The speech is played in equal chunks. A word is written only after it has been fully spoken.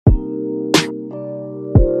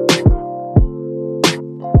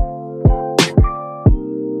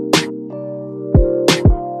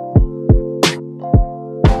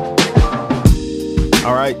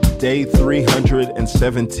day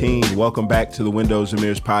 317. Welcome back to the Windows and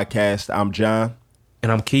Mirrors podcast. I'm John.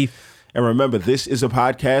 And I'm Keith. And remember, this is a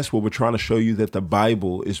podcast where we're trying to show you that the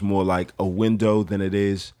Bible is more like a window than it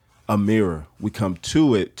is a mirror. We come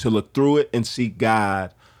to it to look through it and see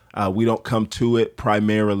God. We don't come to it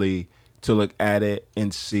primarily to look at it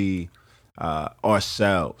and see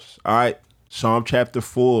ourselves. All right. Psalm chapter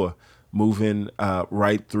 4, moving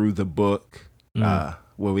right through the book. Where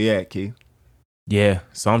we at, Keith? Yeah,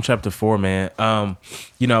 Psalm chapter 4, man. I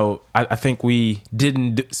think we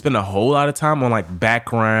didn't spend a whole lot of time on like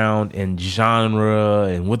background and genre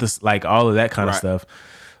and with us, like all of that kind of stuff.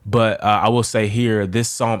 But I will say here, this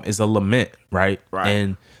psalm is a lament, right?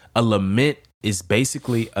 And a lament is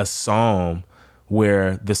basically a psalm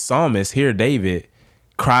where the psalmist here, David,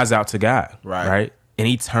 cries out to God, right? And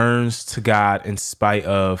he turns to God in spite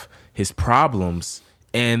of his problems.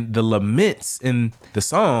 And the laments in the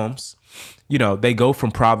Psalms, they go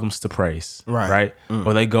from problems to praise, right?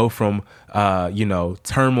 Or they go from,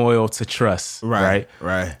 turmoil to trust, right?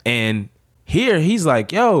 And here he's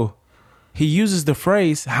like, he uses the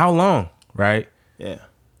phrase, how long, right? Yeah.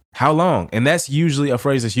 How long? And that's usually a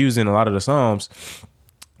phrase that's used in a lot of the Psalms.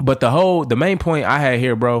 But the main point I had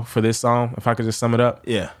here, bro, for this psalm, if I could just sum it up.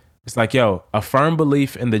 Yeah. It's like, a firm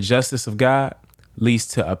belief in the justice of God leads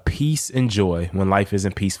to a peace and joy when life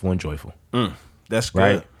isn't peaceful and joyful. That's good.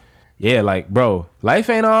 Right? Yeah, like, bro, life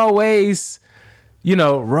ain't always,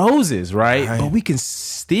 roses, right? But we can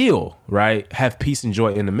still, have peace and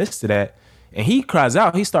joy in the midst of that. And he cries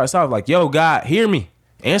out, he starts off like, God, hear me.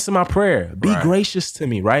 Answer my prayer. Be gracious to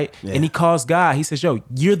me, right? Yeah. And he calls God. He says,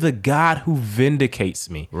 you're the God who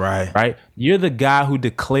vindicates me. Right? You're the God who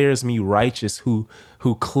declares me righteous, who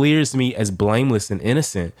clears me as blameless and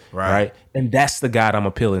innocent. Right? And that's the God I'm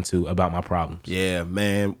appealing to about my problems. Yeah,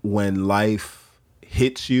 man. When life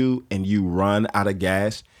hits you and you run out of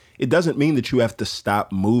gas, it doesn't mean that you have to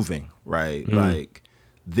stop moving, right? Like,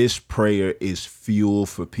 this prayer is fuel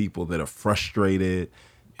for people that are frustrated.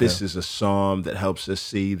 This is a psalm that helps us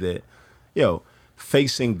see that,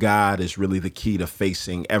 facing God is really the key to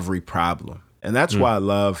facing every problem. And that's why I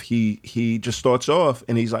love he just starts off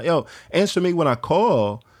and he's like, answer me when I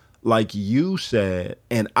call, like you said.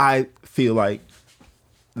 And I feel like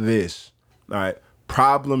this, all right,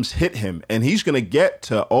 problems hit him and he's going to get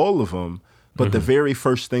to all of them. But the very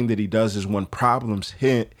first thing that he does is when problems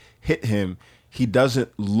hit him, he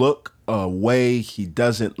doesn't look away. He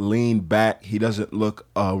doesn't lean back. He doesn't look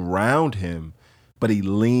around him, but he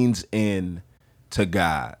leans in to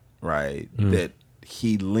God, right? That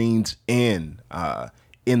he leans in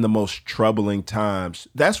the most troubling times.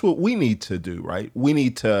 That's what we need to do, right? We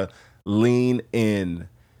need to lean in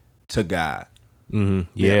to God.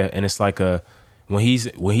 Yeah. And it's like when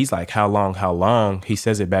he's like, how long, he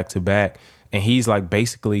says it back to back and he's like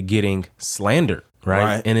basically getting slandered,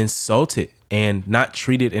 right? And insulted and not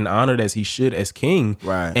treated and honored as he should as king.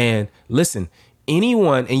 And listen,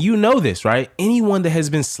 anyone, and you know this, right? Anyone that has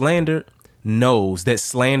been slandered knows that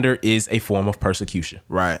slander is a form of persecution.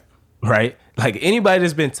 Right? Like anybody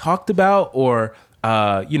that's been talked about or,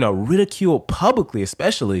 ridiculed publicly,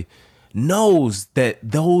 especially, knows that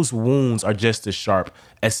those wounds are just as sharp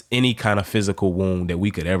as any kind of physical wound that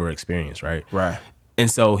we could ever experience, right?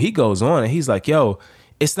 And so he goes on and he's like,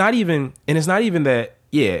 it's not even that,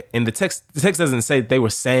 and the text doesn't say they were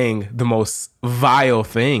saying the most vile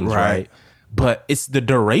things, right? But it's the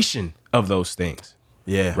duration of those things.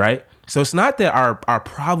 Yeah. Right? So it's not that our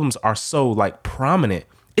problems are so like prominent.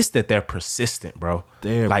 It's that they're persistent, bro.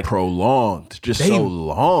 They're like prolonged, so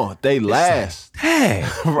long. They last. Like, dang,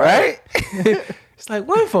 right? It's like,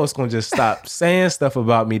 when folks gonna just stop saying stuff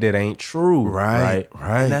about me that ain't true? Right.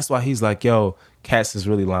 And that's why he's like, cats is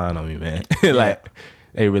really lying on me, man.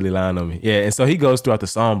 They really lying on me. Yeah. And so he goes throughout the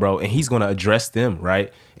psalm, bro, and he's going to address them,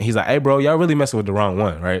 right? And he's like, hey, bro, y'all really messing with the wrong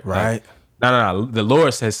one, right? Like, no. The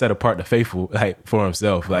Lord has set apart the faithful like for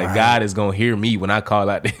himself. Like God is going to hear me when I call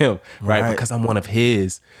out to him, right? Because I'm one of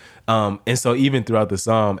his. And so even throughout the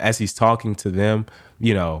psalm, as he's talking to them,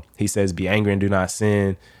 he says, be angry and do not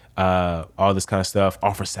sin. All this kind of stuff,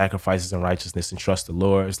 offer sacrifices and righteousness and trust the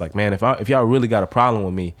Lord. It's like, man, if y'all really got a problem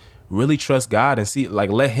with me, really trust God and see, like,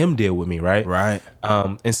 let him deal with me, right?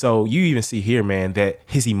 And so you even see here, man, that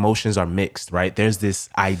his emotions are mixed, right? There's this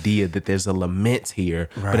idea that there's a lament here,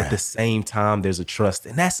 but at the same time, there's a trust.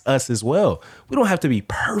 And that's us as well. We don't have to be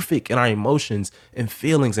perfect in our emotions and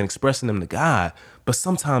feelings and expressing them to God, but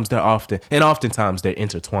sometimes oftentimes they're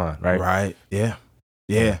intertwined, right? Yeah.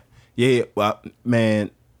 Well, man,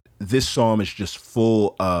 this psalm is just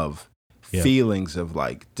full of feelings of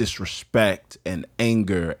like disrespect and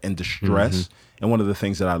anger and distress. And one of the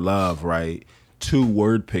things that I love, right, two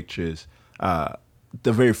word pictures. The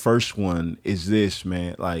very first one is this,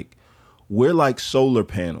 man. Like, we're like solar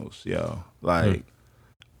panels, yo. Like,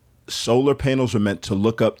 solar panels are meant to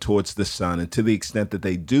look up towards the sun, and to the extent that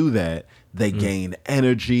they do that, they gain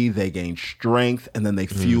energy, they gain strength, and then they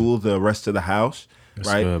fuel the rest of the house. That's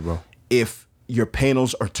right, good, bro. If your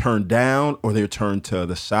panels are turned down or they're turned to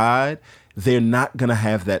the side, they're not gonna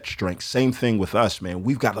have that strength. Same thing with us, man.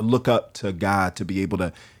 We've got to look up to God to be able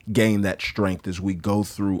to gain that strength as we go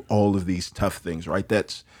through all of these tough things, right?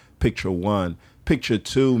 That's picture one. Picture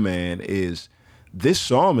two, man, is this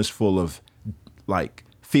psalm is full of like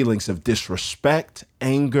feelings of disrespect,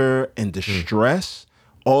 anger, and distress,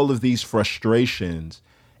 all of these frustrations.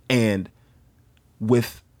 And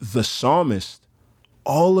with the psalmist,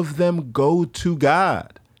 all of them go to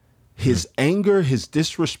God. His anger, his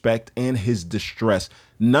disrespect, and his distress,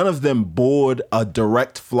 none of them board a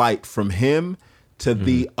direct flight from him to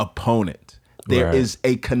the opponent. There is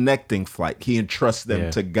a connecting flight. He entrusts them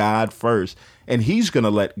to God first, and he's going to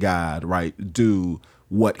let God, right, do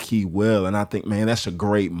what he will. And I think, man, that's a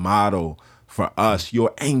great model for us.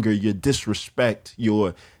 Your anger, your disrespect,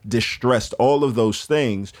 your distress, all of those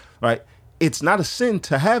things, right? It's not a sin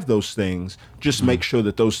to have those things. Just make sure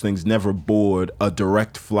that those things never board a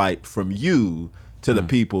direct flight from you to the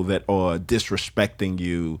people that are disrespecting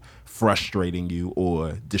you, frustrating you,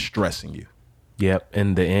 or distressing you. Yep.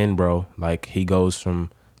 In the end, bro, like he goes from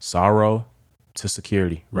sorrow to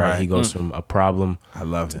security, right? He goes from a problem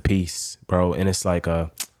to peace, bro. And it's like,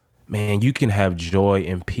 man, you can have joy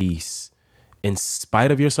and peace in spite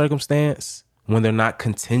of your circumstance when they're not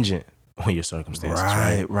contingent on your circumstances,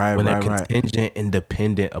 right? When they're contingent and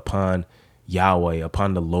dependent upon Yahweh,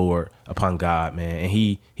 upon the Lord, upon God, man. And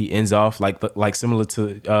he ends off like similar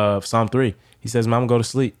to Psalm 3. He says, "Man, I'm gonna go to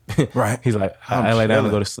sleep." Right. He's like, I lay down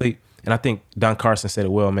and go to sleep. And I think Don Carson said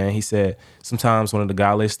it well, man. He said, sometimes one of the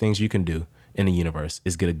godliest things you can do in the universe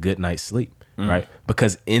is get a good night's sleep, right?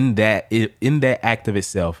 Because in that act of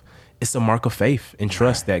itself, it's a mark of faith and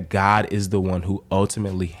trust that God is the one who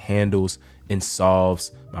ultimately handles and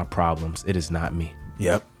solves my problems. It is not me.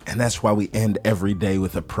 Yep. And that's why we end every day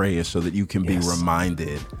with a prayer, so that you can be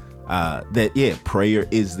reminded that, prayer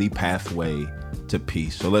is the pathway to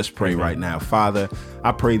peace. So let's pray right now. Father,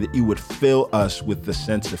 I pray that you would fill us with the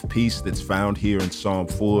sense of peace that's found here in Psalm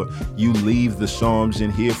 4. You leave the Psalms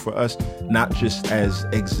in here for us, not just as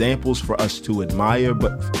examples for us to admire,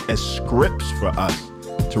 but as scripts for us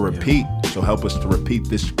to repeat. So help us to repeat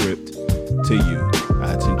this script to you.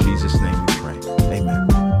 It's in Jesus' name.